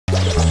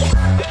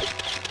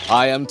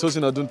I am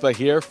Tosin Odunpa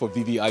here for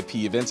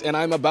VVIP events, and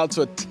I'm about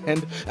to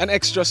attend an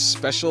extra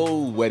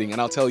special wedding,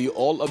 and I'll tell you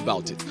all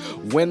about it.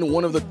 When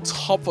one of the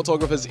top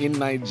photographers in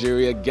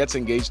Nigeria gets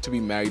engaged to be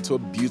married to a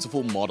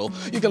beautiful model,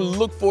 you can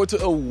look forward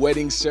to a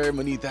wedding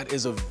ceremony that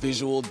is a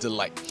visual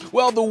delight.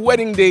 Well, the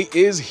wedding day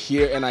is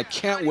here, and I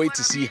can't wait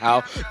to see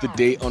how the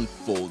day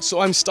unfolds.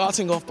 So I'm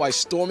starting off by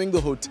storming the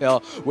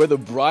hotel where the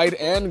bride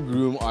and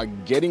groom are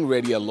getting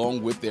ready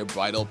along with their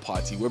bridal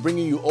party. We're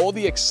bringing you all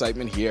the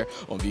excitement here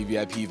on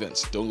VVIP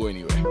events. Don't go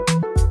anywhere.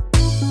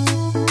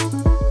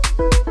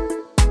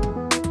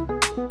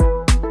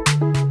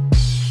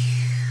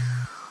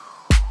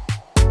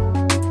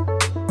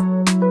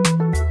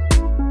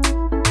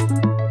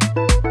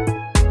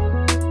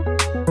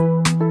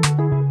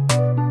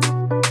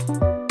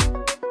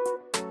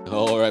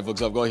 Alright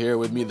folks, I've got here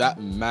with me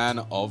that man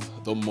of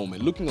the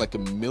moment, looking like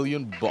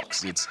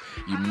 $1,000,000. It's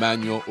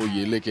Emmanuel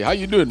Oyeleke. How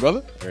you doing,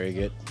 brother? Very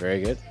good,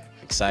 very good.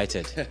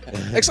 Excited.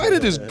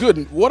 Excited is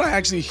good. What I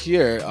actually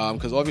hear,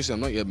 because obviously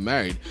I'm not yet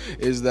married,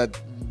 is that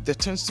there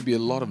tends to be a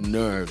lot of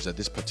nerves at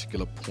this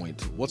particular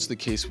point. What's the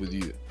case with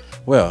you?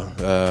 Well,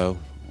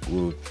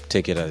 we'll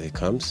take it as it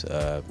comes.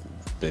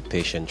 Be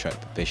patient, try to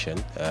be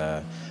patient.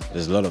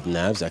 There's a lot of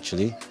nerves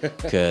actually,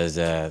 because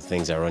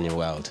things are running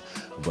wild.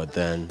 But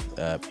then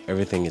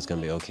everything is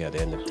going to be okay at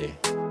the end of the day.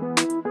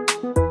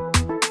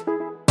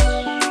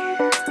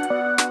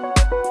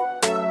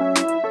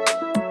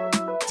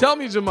 Tell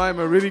me,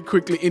 Jemima, really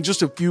quickly, in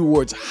just a few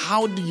words,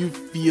 how do you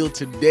feel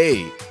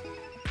today?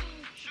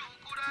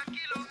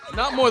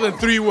 Not more than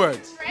 3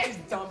 words.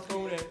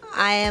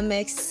 I am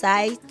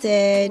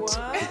excited.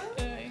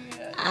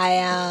 I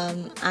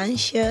am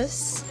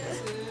anxious.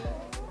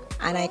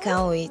 And I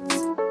can't wait.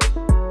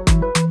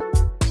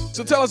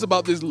 So tell us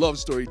about this love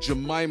story.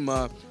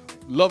 Jemima,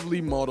 lovely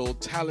model,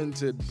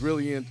 talented,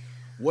 brilliant.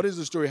 What is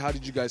the story? How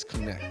did you guys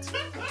connect?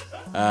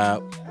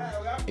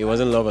 It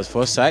wasn't love at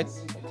first sight.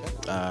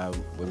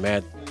 We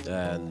met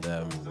and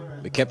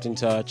we kept in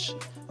touch,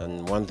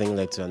 and one thing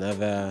led to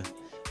another,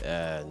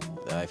 and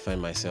I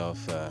find myself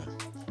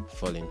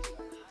falling,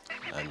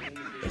 and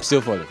I'm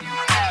still falling.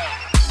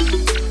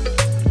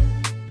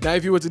 Now,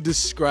 if you were to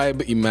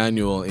describe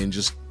Emmanuel in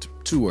just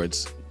 2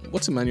 words,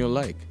 what's Emmanuel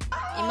like?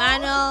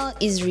 Emmanuel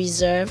is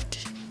reserved.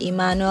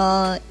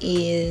 Emmanuel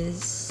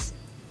is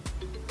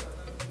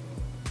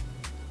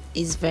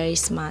very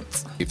smart.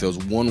 If there was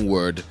one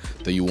word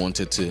that you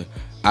wanted to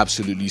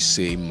absolutely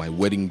say, my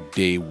wedding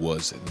day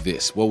was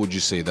this, what would you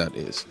say that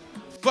is?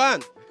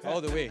 Fun! All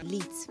the way.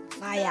 Lit.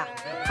 Fire.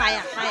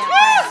 Fire. Fire.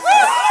 Fire.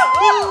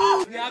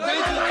 We are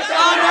going to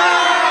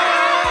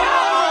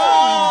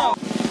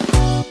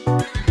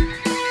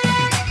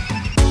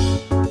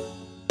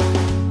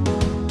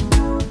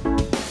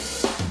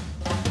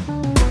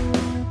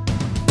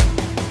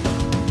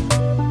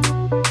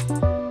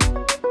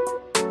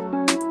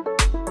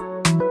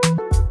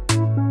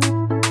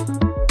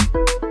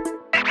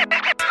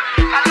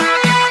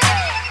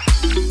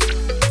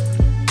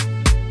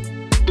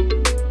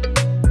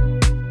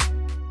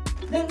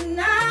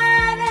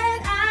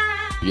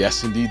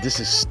Yes, indeed, this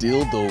is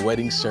still the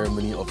wedding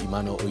ceremony of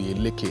Emmanuel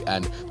Oyeleke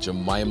and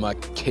Jemima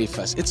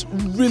Kefas. It's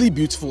really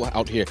beautiful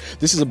out here.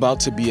 This is about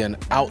to be an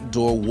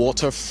outdoor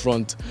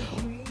waterfront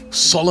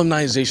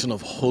solemnization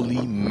of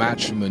holy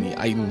matrimony.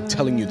 I'm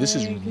telling you, this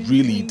is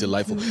really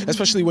delightful,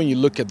 especially when you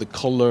look at the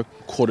color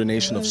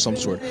coordination of some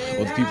sort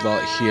of the people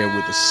out here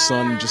with the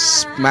sun just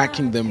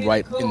smacking them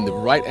right in the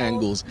right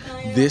angles.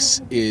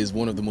 This is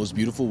one of the most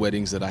beautiful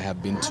weddings that I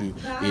have been to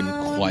in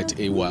quite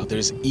a while.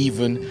 There's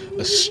even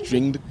a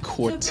stringed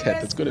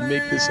quartet that's going to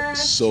make this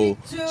so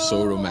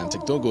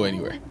romantic. Don't go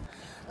anywhere.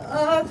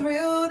 A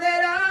thrill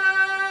that I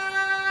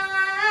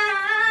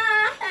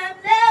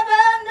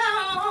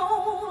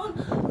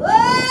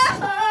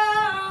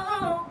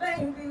oh,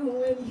 baby,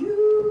 when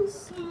you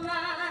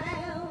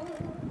smile,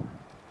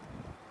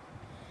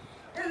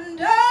 and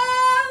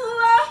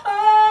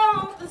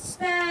oh, the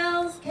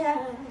spells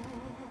cast,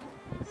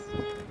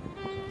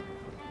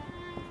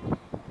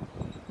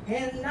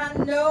 and I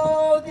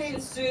know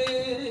this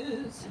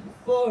is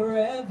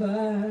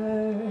forever.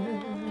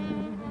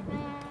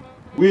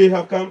 We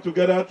have come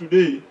together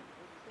today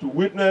to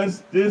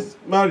witness this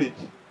marriage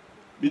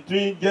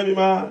between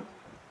Jemima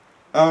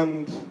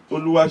and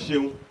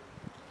Oluwaseun.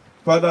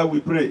 Father, we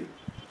pray,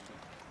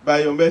 by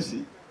your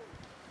mercy,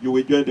 you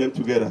will join them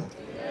together.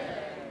 Amen.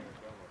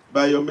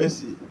 By your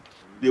mercy,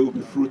 they will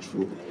be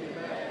fruitful.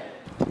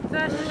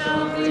 There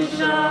shall be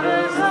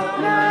showers of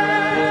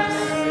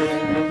blessing.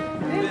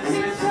 This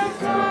is the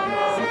time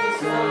of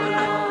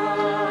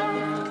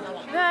Solomon.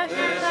 There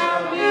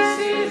shall be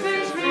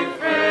seasons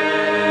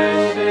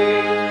refreshing,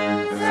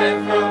 sent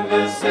from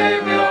the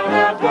Savior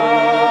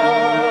above.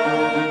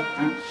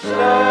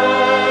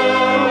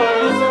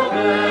 Showers of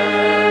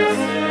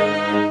blessing,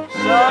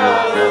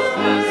 showers of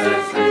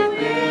blessing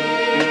be.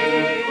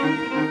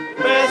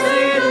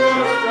 Mercy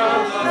flows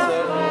from us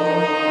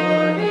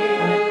morning,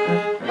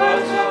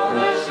 but all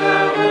the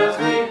showers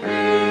we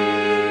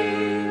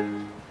bring.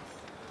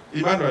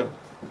 Emmanuel,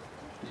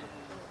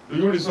 do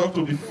you resolve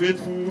to be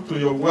faithful to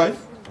your wife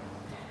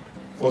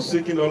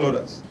forsaking all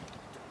others,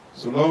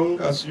 so long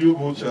as you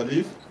both shall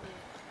live.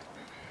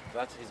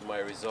 That is my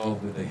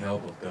resolve with the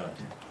help of God.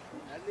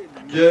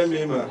 Dear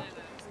Mima,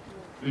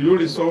 do you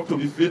resolve to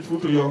be faithful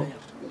to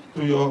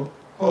your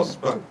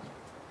husband,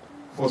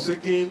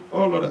 forsaking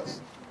all others,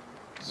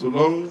 so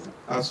long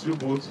as you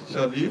both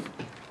shall live?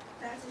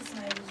 That is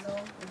my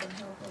resolve with the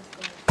help of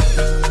God.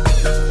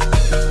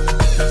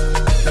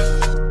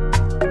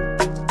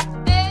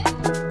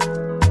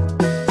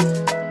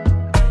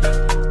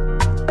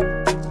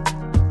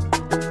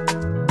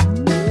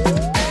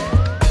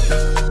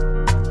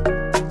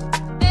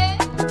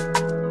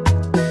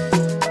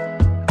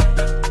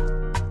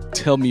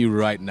 Tell me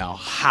right now,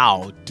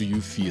 how do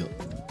you feel?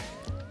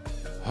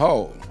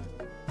 How?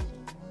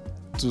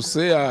 To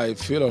say I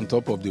feel on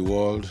top of the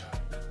world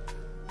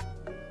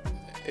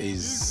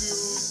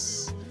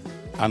is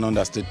an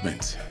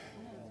understatement.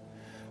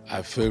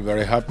 I feel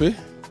very happy.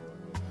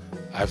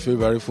 I feel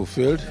very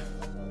fulfilled.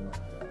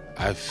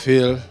 I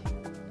feel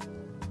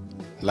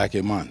like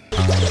a man.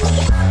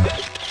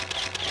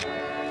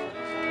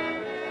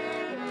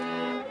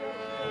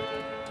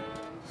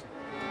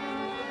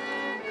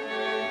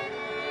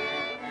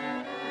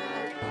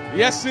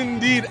 Yes,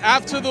 indeed.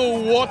 After the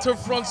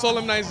waterfront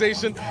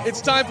solemnization,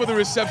 it's time for the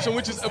reception,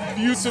 which is a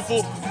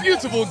beautiful,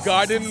 beautiful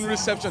garden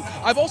reception.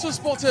 I've also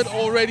spotted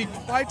already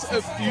quite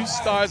a few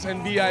stars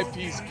and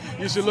VIPs.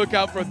 You should look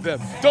out for them.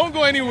 Don't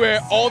go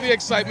anywhere. All the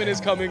excitement is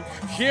coming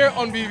here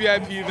on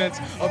VVIP events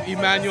of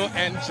Emmanuel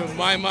and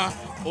Jemima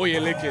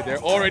Oyeleke. They're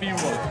already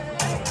rolling.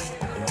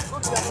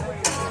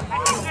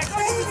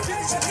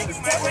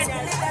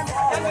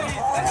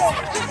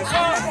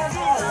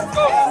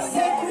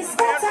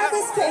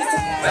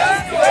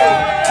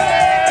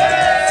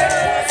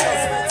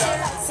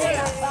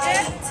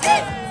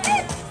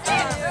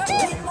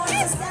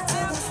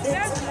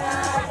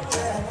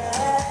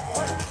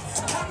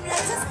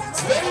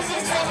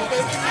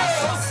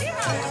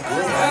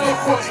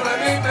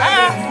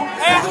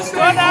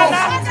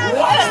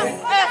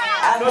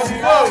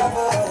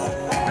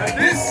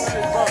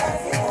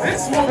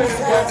 This woman is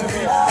going to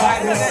be by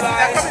his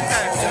side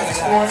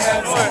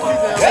forever.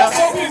 Let's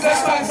go, please.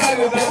 Let's go inside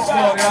the dance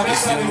floor. Can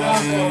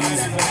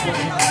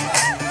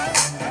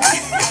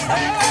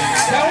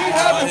we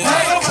have the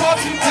bridal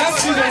party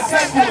dancing in a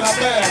circle,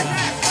 man?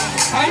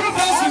 Are you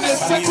dancing in a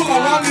circle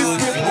around this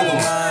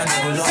table?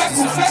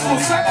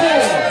 Circle.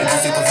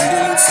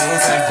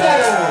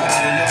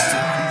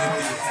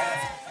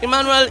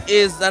 Emmanuel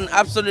is an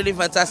absolutely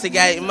fantastic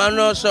guy.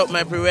 Emmanuel shot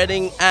my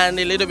pre-wedding and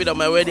a little bit of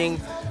my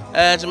wedding.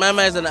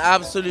 Jemima is an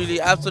absolutely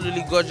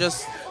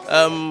gorgeous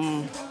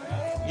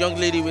young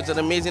lady with an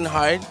amazing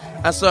heart.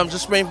 And so I'm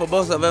just praying for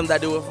both of them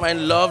that they will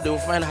find love, they will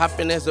find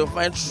happiness, they will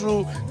find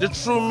the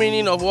true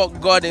meaning of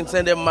what God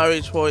intended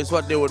marriage for is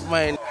what they would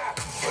find.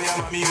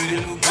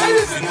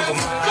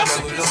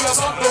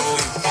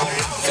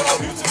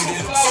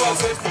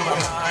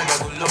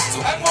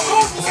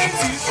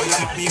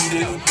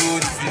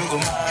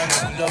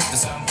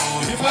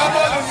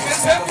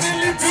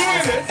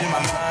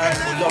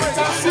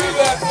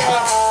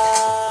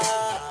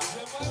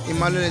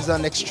 Emmanuel is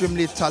an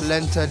extremely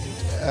talented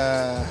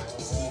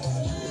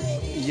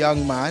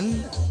young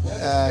man,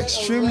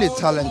 extremely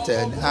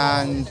talented,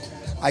 and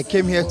I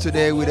came here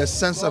today with a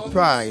sense of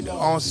pride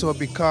also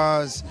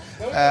because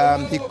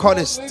he caught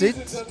his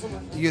teeth,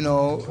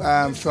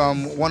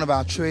 from one of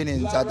our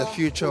trainings at the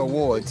Future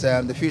Awards,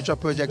 the Future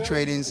Project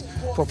trainings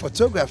for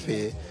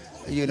photography.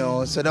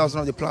 So that was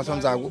one of the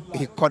platforms that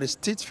he caught his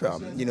teeth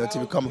from, to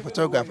become a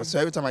photographer. So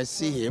every time I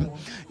see him,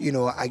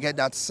 I get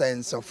that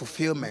sense of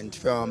fulfillment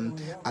from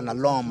an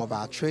alum of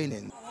our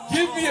training.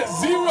 Give me a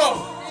 0.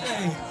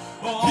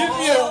 Give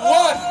me a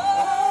 1.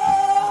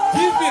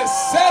 Give me a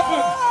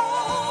 7.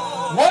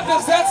 What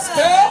does that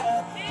spell?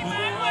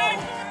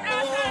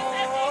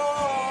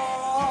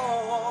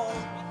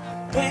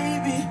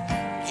 Baby,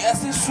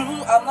 yes it's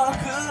true, I'm not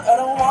good at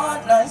a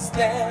one-night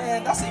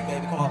stand. That's it,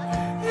 baby, come on.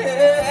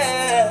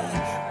 Yeah,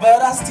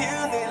 but I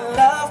still need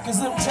love, cause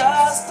I'm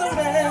just a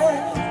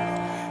man.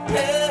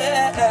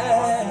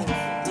 Yeah,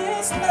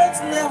 these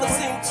nights never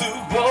seem to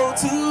go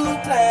to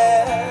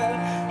plan.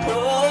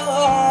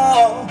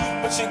 Oh,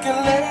 but you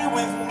can lay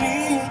with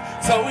me,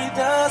 so it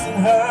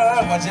doesn't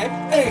hurt. Watch it,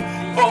 hey,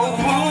 oh,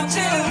 would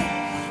you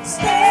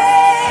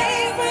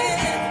stay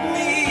with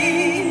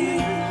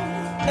me?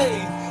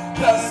 Hey,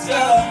 cause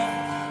you're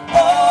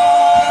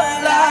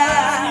all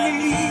I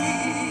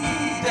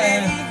need.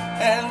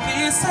 And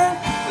this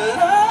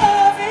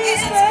love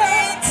is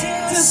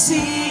waiting to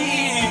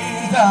see,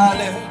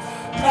 darling.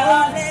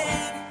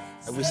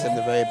 I wish them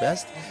the very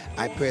best.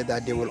 I pray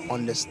that they will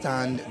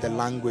understand the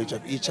language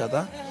of each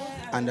other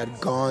and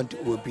that God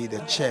will be the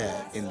chair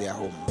in their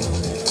home.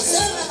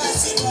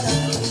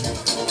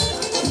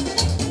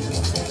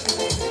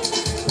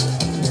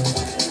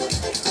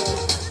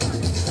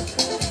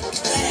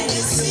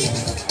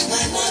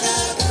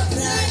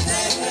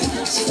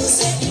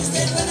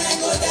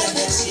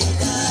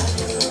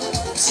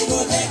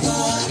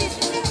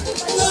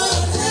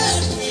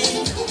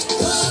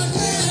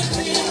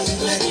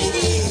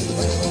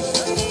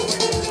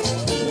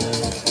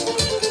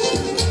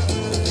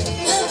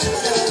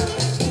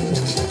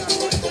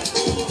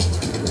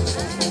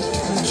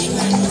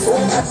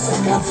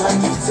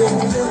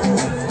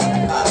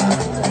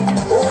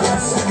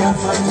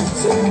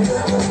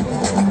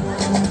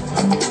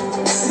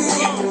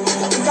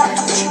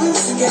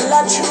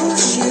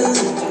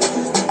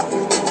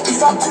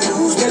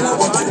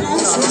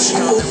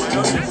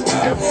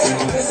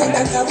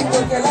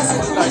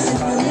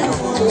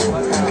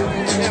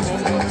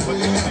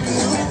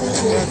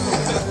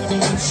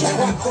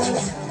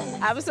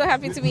 I'm so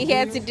happy to be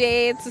here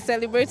today to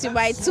celebrate with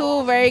my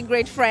two very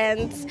great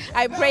friends.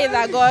 I pray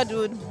that God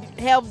would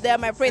help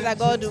them. I pray that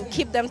God will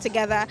keep them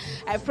together.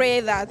 I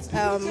pray that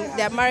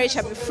their marriage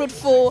shall be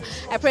fruitful.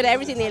 I pray that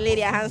everything they lay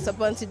their hands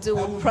upon to do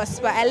will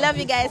prosper. I love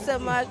you guys so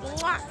much.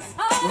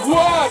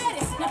 One,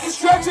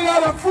 stretch it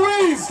out and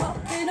freeze.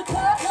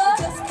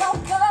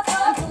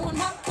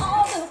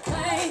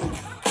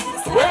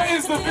 Where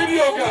is the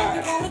video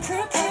guy?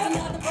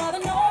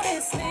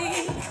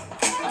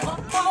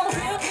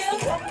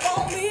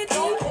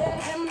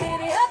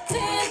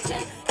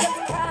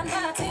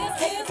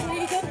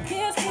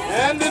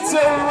 And it's a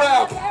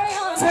wrap.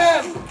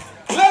 10.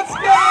 Let's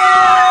go!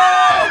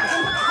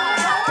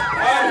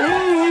 And who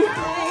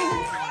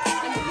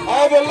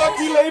are the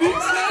lucky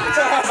ladies?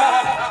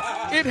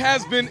 It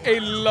has been a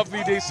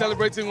lovely day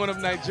celebrating one of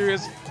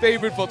Nigeria's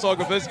favorite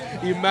photographers,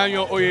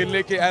 Emmanuel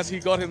Oyeleke, as he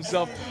got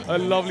himself a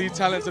lovely,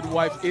 talented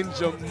wife in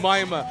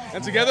Jemima.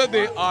 And together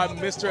they are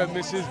Mr. and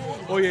Mrs.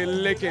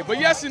 Oyeleke. But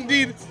yes,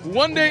 indeed,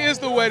 one day is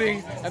the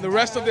wedding, and the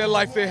rest of their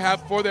life they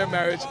have for their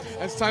marriage.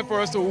 And it's time for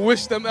us to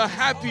wish them a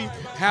happy,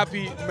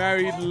 happy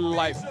married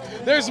life.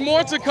 There's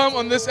more to come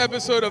on this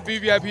episode of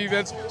VVIP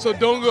Events, so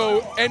don't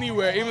go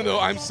anywhere, even though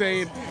I'm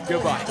saying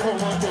goodbye.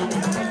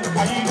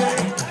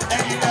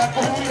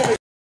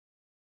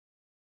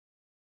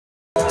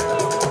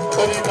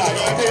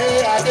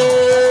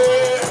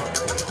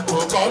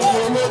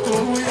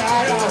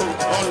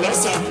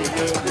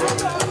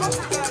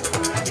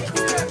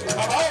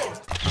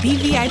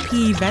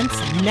 VVIP events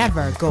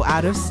never go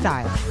out of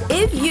style.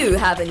 If you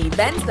have an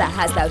event that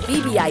has that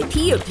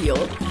VVIP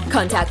appeal,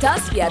 contact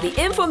us via the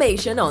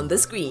information on the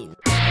screen.